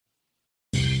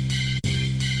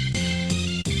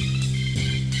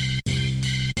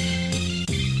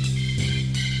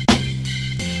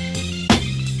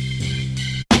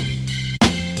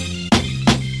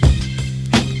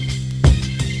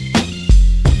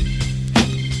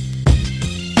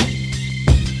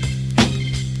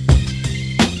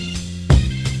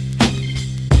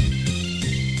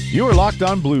You are Locked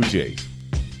On Blue Jays,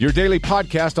 your daily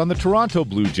podcast on the Toronto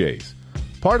Blue Jays,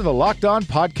 part of the Locked On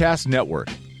Podcast Network,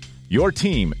 your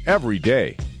team every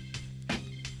day.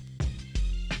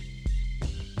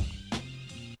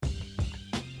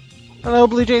 Hello,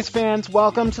 Blue Jays fans.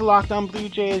 Welcome to Locked On Blue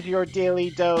Jays, your daily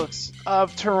dose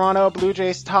of Toronto Blue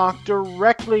Jays talk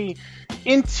directly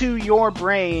into your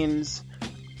brains.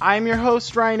 I'm your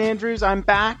host, Ryan Andrews. I'm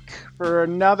back for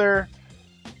another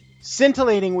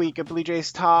scintillating week of Blue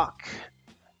Jays talk,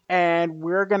 and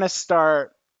we're going to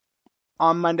start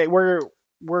on Monday. We're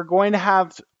going to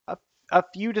have a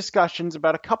few discussions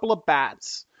about a couple of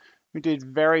bats who did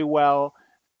very well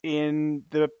in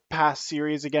the past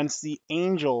series against the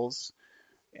Angels.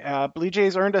 Blue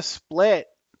Jays earned a split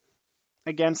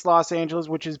against Los Angeles,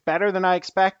 which is better than I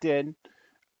expected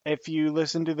if you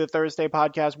listen to the Thursday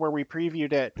podcast where we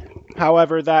previewed it.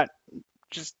 However, that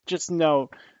just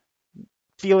note,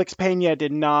 Felix Pena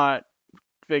did not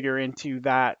figure into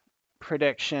that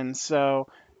prediction. So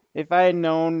if I had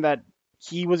known that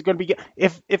he was going to be,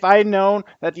 if I had known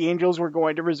that the Angels were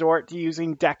going to resort to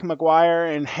using Deck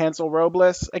McGuire and Hansel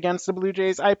Robles against the Blue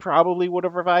Jays, I probably would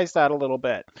have revised that a little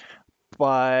bit.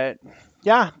 But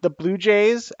yeah, the Blue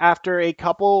Jays, after a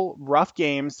couple rough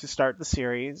games to start the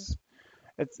series,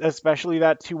 especially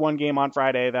that 2-1 game on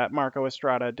Friday that Marco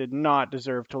Estrada did not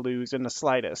deserve to lose in the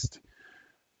slightest.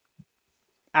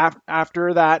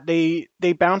 After that, they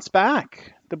bounced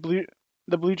back. The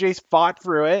Blue Jays fought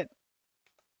through it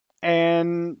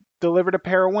and delivered a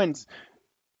pair of wins.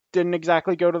 Didn't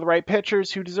exactly go to the right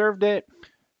pitchers who deserved it.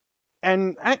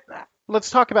 And let's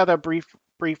talk about that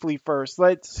briefly first.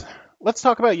 Let's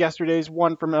talk about yesterday's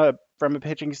one from a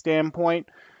pitching standpoint.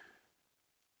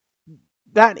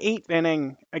 That 8th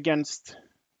inning against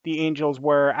the Angels,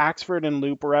 where Axford and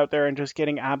Loop were out there and just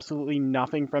getting absolutely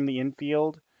nothing from the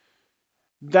infield,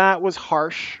 that was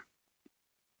harsh.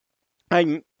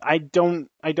 I don't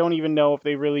even know if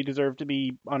they really deserve to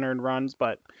be unearned runs,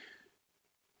 but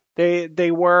they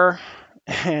were,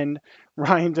 and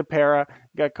Ryan Tepera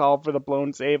got called for the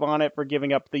blown save on it for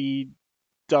giving up the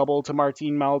double to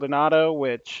Martin Maldonado,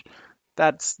 which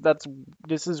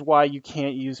this is why you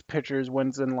can't use pitchers'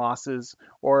 wins and losses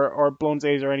or blown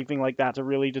saves or anything like that to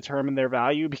really determine their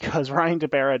value, because Ryan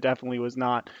Tepera definitely was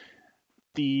not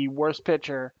the worst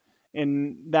pitcher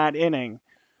in that inning.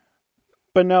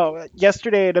 But no,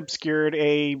 yesterday it obscured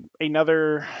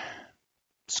another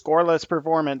scoreless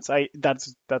performance.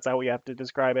 That's how we have to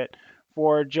describe it,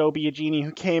 for Joe Biagini,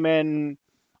 who came in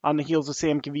on the heels of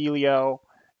Sam Cavillio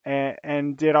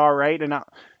and did all right. And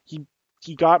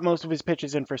he got most of his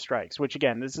pitches in for strikes, which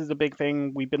again, this is a big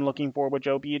thing we've been looking for with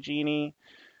Joe Biagini.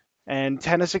 And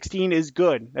 10-16 is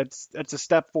good. That's a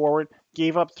step forward.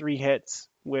 Gave up 3 hits,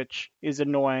 which is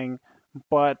annoying.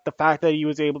 But the fact that he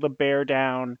was able to bear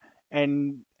down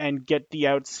and get the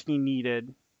outs he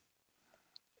needed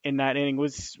in that inning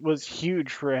was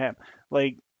huge for him.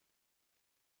 Like,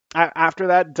 after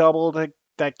that double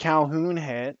that Calhoun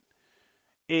hit,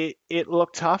 it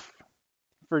looked tough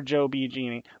for Joe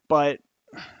Biagini, but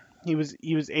he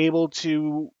was able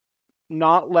to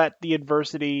not let the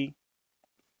adversity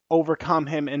overcome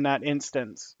him in that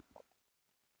instance.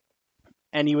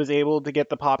 And he was able to get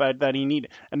the pop out that he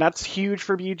needed. And that's huge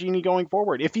for Biagini going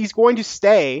forward. If he's going to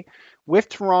stay with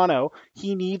Toronto,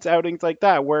 he needs outings like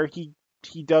that, where he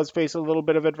does face a little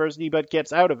bit of adversity but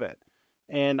gets out of it.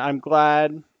 And I'm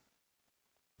glad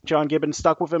John Gibbons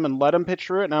stuck with him and let him pitch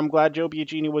through it. And I'm glad Joe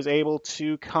Biagini was able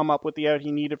to come up with the out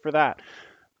he needed for that.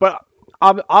 But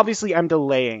obviously I'm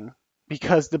delaying,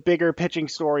 because the bigger pitching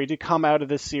story to come out of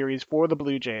this series for the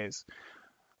Blue Jays,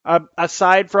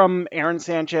 aside from Aaron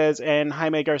Sanchez and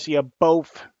Jaime Garcia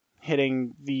both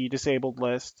hitting the disabled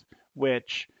list,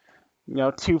 which,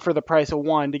 2 for the price of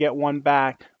 1 to get 1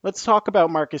 back, let's talk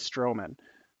about Marcus Stroman.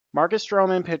 Marcus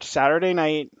Stroman pitched Saturday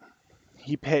night.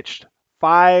 He pitched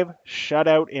 5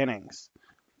 shutout innings.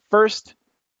 First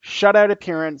shutout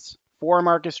appearance for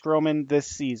Marcus Stroman this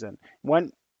season.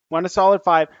 Went a solid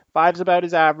 5. 5's about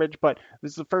his average, but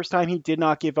this is the first time he did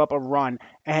not give up a run.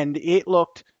 And it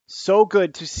looked so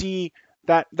good to see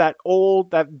that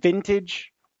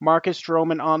vintage Marcus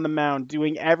Stroman on the mound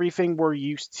doing everything we're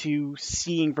used to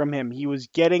seeing from him. He was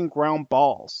getting ground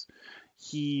balls.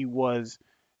 He was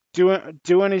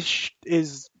doing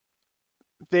his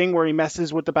thing where he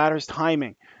messes with the batter's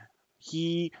timing.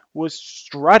 He was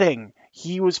strutting.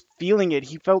 He was feeling it.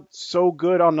 He felt so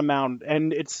good on the mound.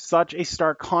 And it's such a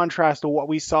stark contrast to what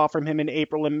we saw from him in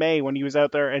April and May, when he was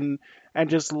out there and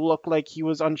just looked like he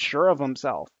was unsure of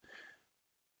himself.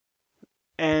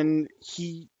 And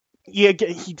he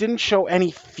didn't show any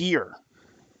fear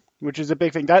which is a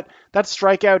big thing. That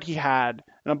strikeout he had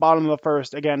in the bottom of the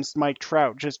first against Mike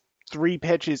Trout, just 3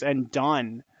 pitches and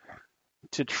done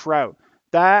to Trout.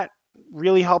 That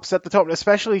really helps set the tone,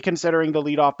 especially considering the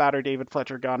leadoff batter David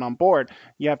Fletcher got on board.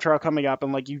 You have Trout coming up,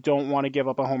 and you don't want to give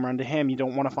up a home run to him. You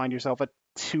don't want to find yourself a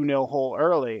 2-0 hole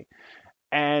early.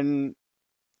 And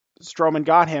Stroman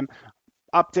got him.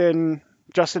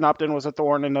 Justin Upton was a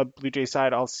thorn in the Blue Jays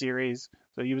side all series,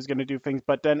 so he was going to do things.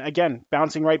 But then again,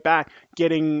 bouncing right back,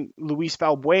 getting Luis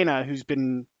Valbuena, who's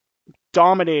been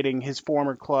dominating his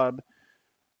former club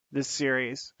this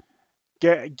series,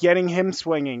 getting him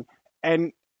swinging,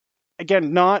 and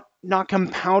again, not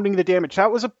compounding the damage.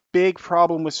 That was a big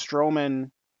problem with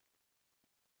Stroman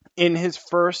in his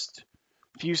first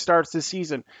few starts this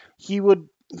season. He would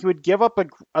give up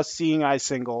a seeing eye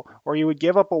single, or he would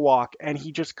give up a walk, and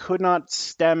he just could not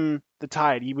stem the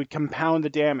tide. He would compound the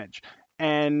damage.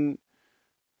 And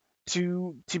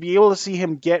to be able to see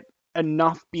him get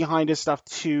enough behind his stuff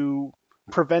to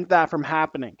prevent that from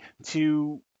happening,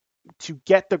 to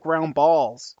get the ground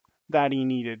balls that he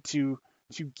needed, to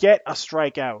get a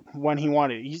strikeout when he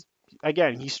wanted.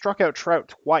 He struck out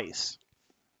Trout twice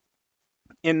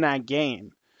in that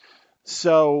game.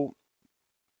 So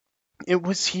it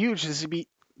was huge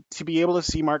to be able to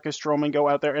see Marcus Stroman go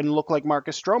out there and look like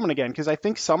Marcus Stroman again, because I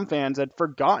think some fans had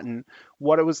forgotten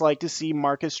what it was like to see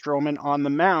Marcus Stroman on the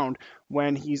mound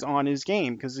when he's on his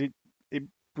game, because it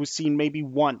was seen maybe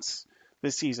once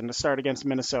this season to start against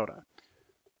Minnesota.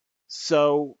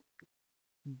 So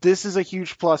this is a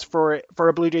huge plus for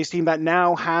a Blue Jays team that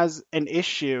now has an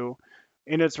issue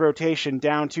in its rotation,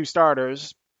 down 2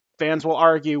 starters. Fans will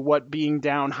argue what being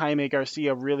down Jaime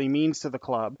Garcia really means to the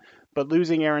club, but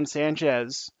losing Aaron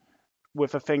Sanchez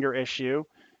with a finger issue,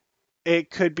 it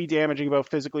could be damaging both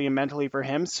physically and mentally for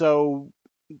him. So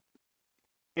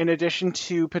in addition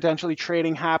to potentially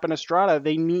trading Happ and Estrada,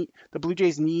 the Blue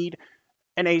Jays need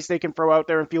an ace they can throw out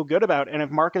there and feel good about. And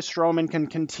if Marcus Stroman can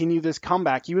continue this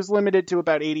comeback, he was limited to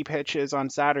about 80 pitches on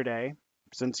Saturday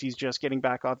since he's just getting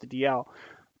back off the DL.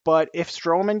 But if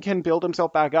Stroman can build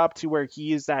himself back up to where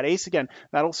he is that ace again,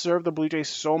 that'll serve the Blue Jays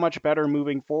so much better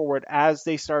moving forward as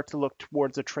they start to look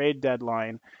towards a trade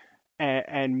deadline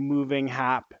and moving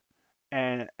Happ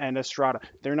and Estrada.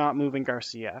 They're not moving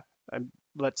Garcia.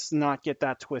 Let's not get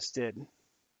that twisted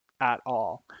at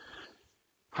all.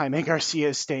 Jaime Garcia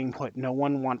is staying put. No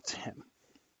one wants him.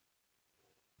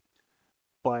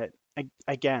 But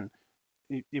again,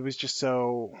 it was just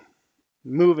so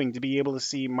moving to be able to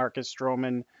see Marcus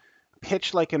Stroman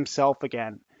pitch like himself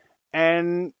again.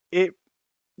 And it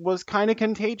was kind of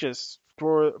contagious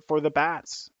for the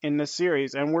bats in this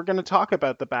series. And we're going to talk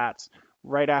about the bats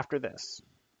right after this.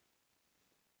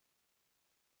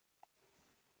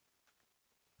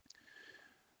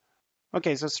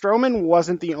 Okay, so Stroman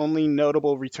wasn't the only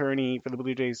notable returnee for the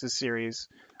Blue Jays this series.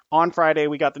 On Friday,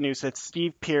 we got the news that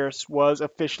Steve Pearce was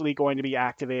officially going to be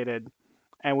activated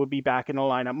and would be back in the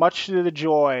lineup, much to the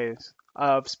joys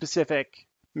of specific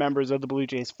members of the Blue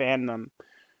Jays fandom.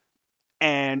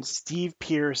 And Steve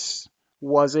Pearce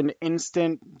was an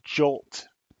instant jolt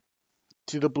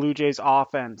to the Blue Jays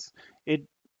offense. It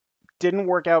didn't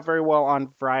work out very well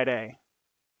on Friday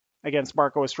against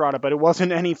Marco Estrada, but it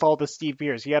wasn't any fault of Steve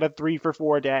Pearce. He had a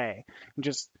 3-for-4 day.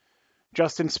 Just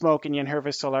Justin Smoke and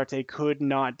Yangervis Solarte could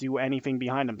not do anything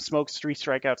behind him. Smoke's 3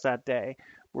 strikeouts that day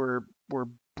were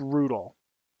brutal.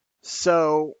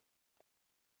 So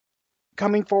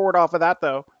coming forward off of that,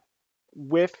 though,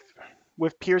 with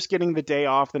Pearce getting the day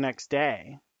off the next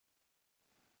day,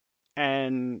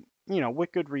 and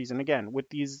with good reason. Again, with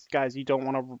these guys, you don't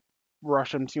want to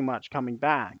rush them too much coming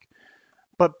back.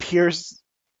 But Pearce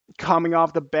coming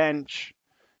off the bench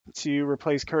to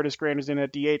replace Curtis Granderson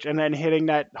at DH and then hitting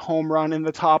that home run in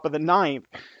the top of the 9th,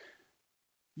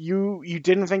 you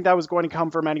didn't think that was going to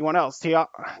come from anyone else.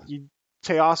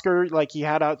 Teoscar, he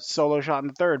had a solo shot in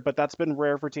the 3rd, but that's been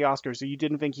rare for Teoscar, so you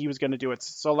didn't think he was going to do it.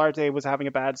 Solarte was having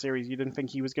a bad series. You didn't think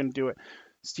he was going to do it.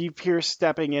 Steve Pearce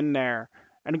stepping in there,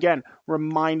 and again,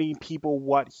 reminding people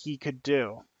what he could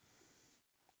do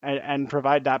and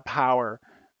provide that power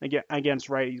against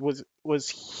righties was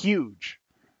huge.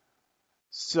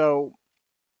 So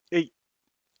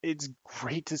it's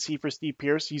great to see for Steve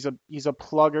Pearce. He's a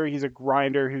plugger. He's a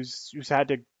grinder who's had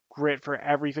to grit for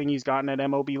everything he's gotten at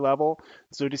MLB level.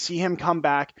 So to see him come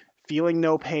back feeling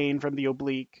no pain from the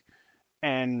oblique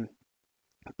and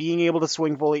being able to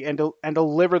swing fully and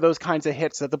deliver those kinds of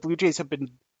hits that the Blue Jays have been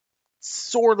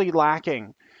sorely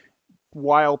lacking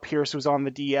while Pearce was on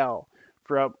the DL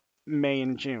throughout May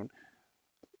and June.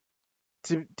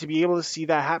 To be able to see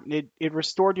that happen, it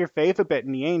restored your faith a bit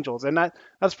in the Angels. And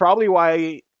that's probably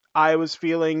why I was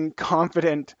feeling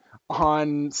confident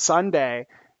on Sunday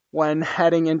when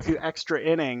heading into extra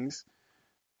innings.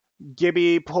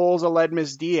 Gibby pulls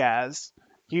Aledmys Diaz,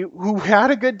 who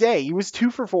had a good day. He was 2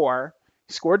 for 4.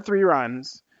 He scored 3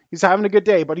 runs. He's having a good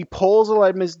day, but he pulls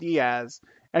Aledmys Diaz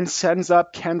and sends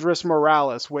up Kendrys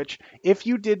Morales, which, if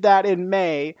you did that in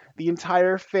May, the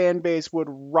entire fan base would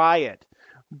riot.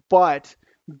 But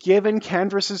given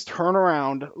Kendrys'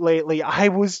 turnaround lately, I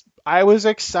was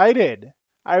excited.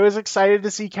 I was excited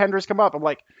to see Kendrys come up. I'm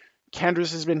like,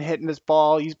 Kendrys has been hitting this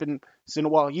ball. He's going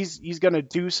to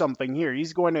do something here.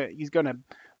 He's going to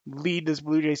lead this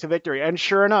Blue Jays to victory. And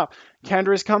sure enough,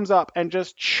 Kendrys comes up and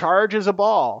just charges a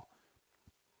ball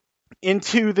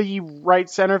into the right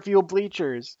center field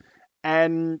bleachers.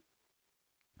 And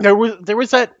there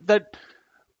was that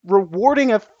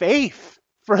rewarding of faith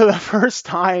for the first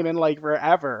time in like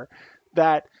forever,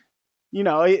 that, you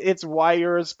know, it's why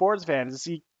you're a sports fan, to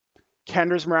see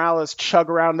Kendrys Morales chug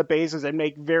around the bases and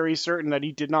make very certain that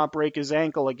he did not break his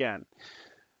ankle again.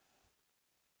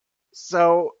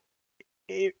 So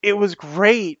it was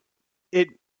great.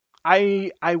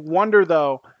 I wonder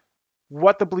though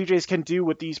what the Blue Jays can do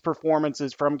with these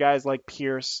performances from guys like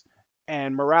Pearce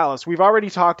and Morales. We've already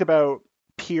talked about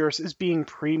Pearce as being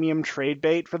premium trade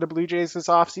bait for the Blue Jays this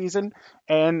offseason,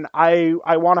 and I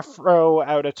want to throw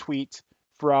out a tweet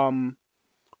from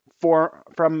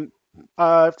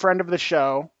a friend of the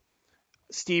show,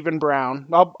 Stephen Brown.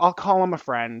 I'll call him a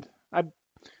friend.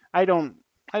 I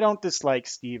don't dislike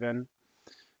Stephen,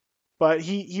 but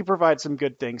he provides some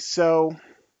good things. So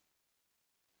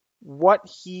what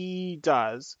he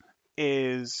does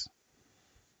is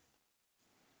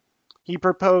he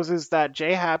proposes that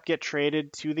J-Hap get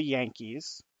traded to the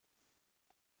Yankees,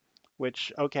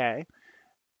 which, okay,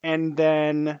 and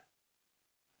then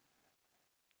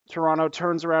Toronto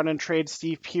turns around and trades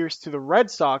Steve Pearce to the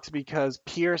Red Sox because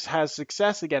Pearce has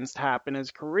success against Hap in his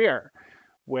career,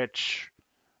 which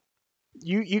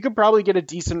you could probably get a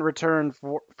decent return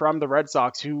from the Red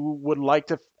Sox, who would like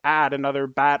to add another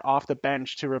bat off the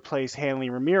bench to replace Hanley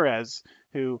Ramirez,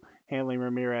 who Hanley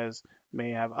Ramirez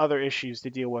may have other issues to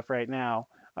deal with right now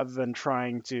other than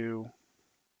trying to,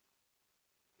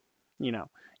 you know,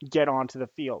 get onto the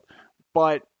field.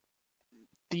 But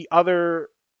the other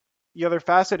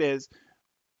facet is,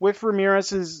 with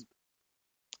Ramirez's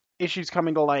issues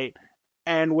coming to light,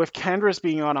 and with Kendrys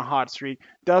being on a hot streak,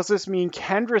 does this mean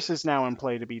Kendrys is now in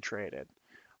play to be traded?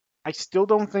 I still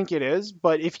don't think it is,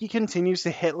 but if he continues to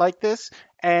hit like this,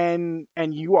 and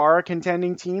you are a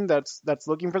contending team that's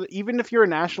looking for even if you're a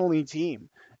National League team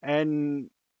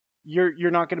and you're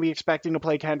not going to be expecting to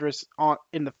play Kendrys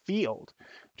in the field,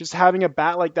 just having a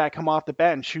bat like that come off the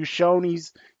bench, who's shown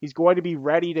he's going to be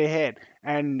ready to hit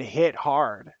and hit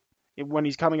hard when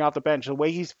he's coming off the bench, the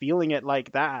way he's feeling it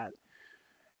like that,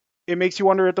 it makes you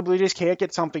wonder if the Blue Jays can't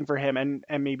get something for him and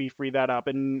maybe free that up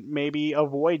and maybe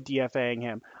avoid DFAing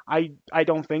him. I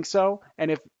don't think so.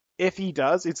 And if he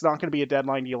does, it's not going to be a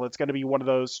deadline deal. It's going to be one of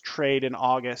those trade in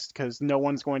August, because no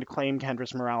one's going to claim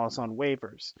Kendrys Morales on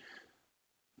waivers.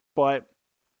 But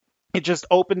it just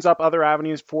opens up other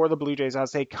avenues for the Blue Jays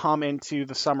as they come into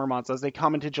the summer months, as they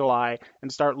come into July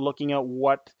and start looking at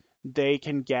what they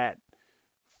can get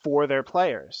for their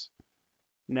players.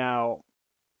 Now,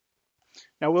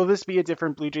 will this be a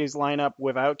different Blue Jays lineup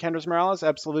without Kendrys Morales?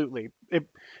 Absolutely.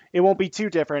 It won't be too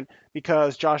different,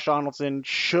 because Josh Donaldson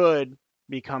should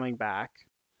be coming back,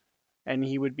 and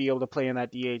he would be able to play in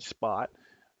that DH spot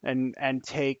and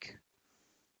take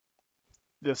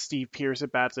the Steve Pearce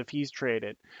at bats if he's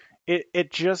traded.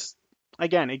 It just,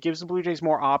 again, it gives the Blue Jays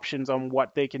more options on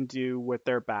what they can do with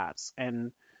their bats,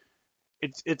 and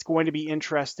it's going to be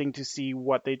interesting to see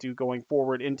what they do going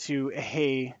forward into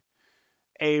a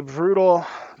brutal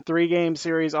 3-game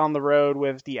series on the road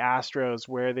with the Astros,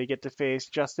 where they get to face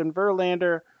Justin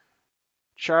Verlander,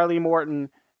 Charlie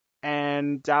Morton,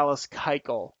 and Dallas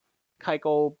Keuchel.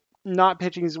 Keuchel not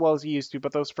pitching as well as he used to,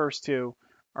 but those first two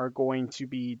are going to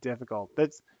be difficult.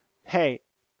 Hey,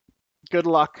 good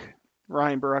luck,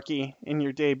 Ryan Borucki, in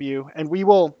your debut. And we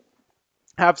will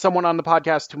have someone on the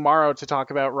podcast tomorrow to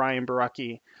talk about Ryan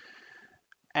Borucki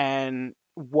and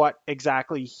what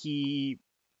exactly we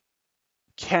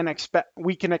can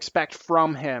expect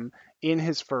from him in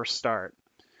his first start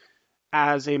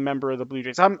as a member of the Blue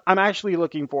Jays. I'm actually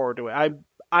looking forward to it.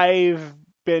 I've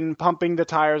been pumping the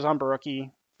tires on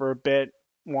Borucki for a bit,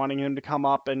 wanting him to come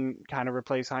up and kind of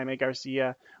replace Jaime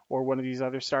Garcia or one of these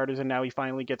other starters, and now he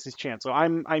finally gets his chance. So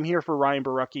I'm here for Ryan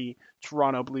Borucki,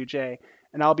 Toronto Blue Jay,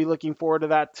 and I'll be looking forward to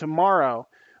that tomorrow,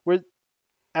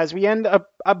 as we end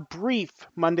a brief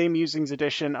Monday Musings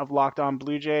edition of Locked On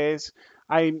Blue Jays.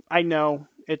 I know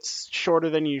it's shorter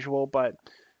than usual, but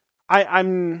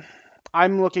I'm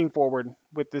I'm looking forward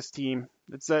with this team.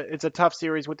 It's a tough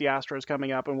series with the Astros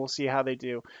coming up, and we'll see how they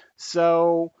do.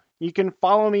 So you can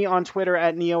follow me on Twitter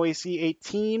at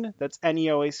NeoAC18. That's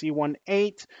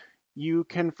NeoAC18. You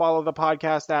can follow the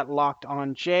podcast at Locked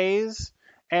On Jays,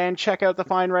 and check out the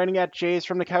fine writing at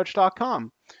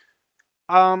jaysfromthecouch.com.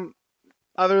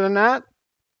 Other than that,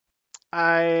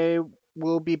 I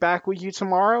will be back with you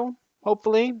tomorrow,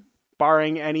 hopefully,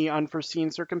 barring any unforeseen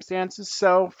circumstances.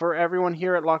 So for everyone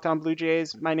here at Locked On Blue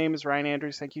Jays, my name is Ryan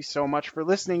Andrews. Thank you so much for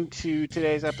listening to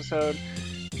today's episode,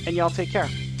 and y'all take care.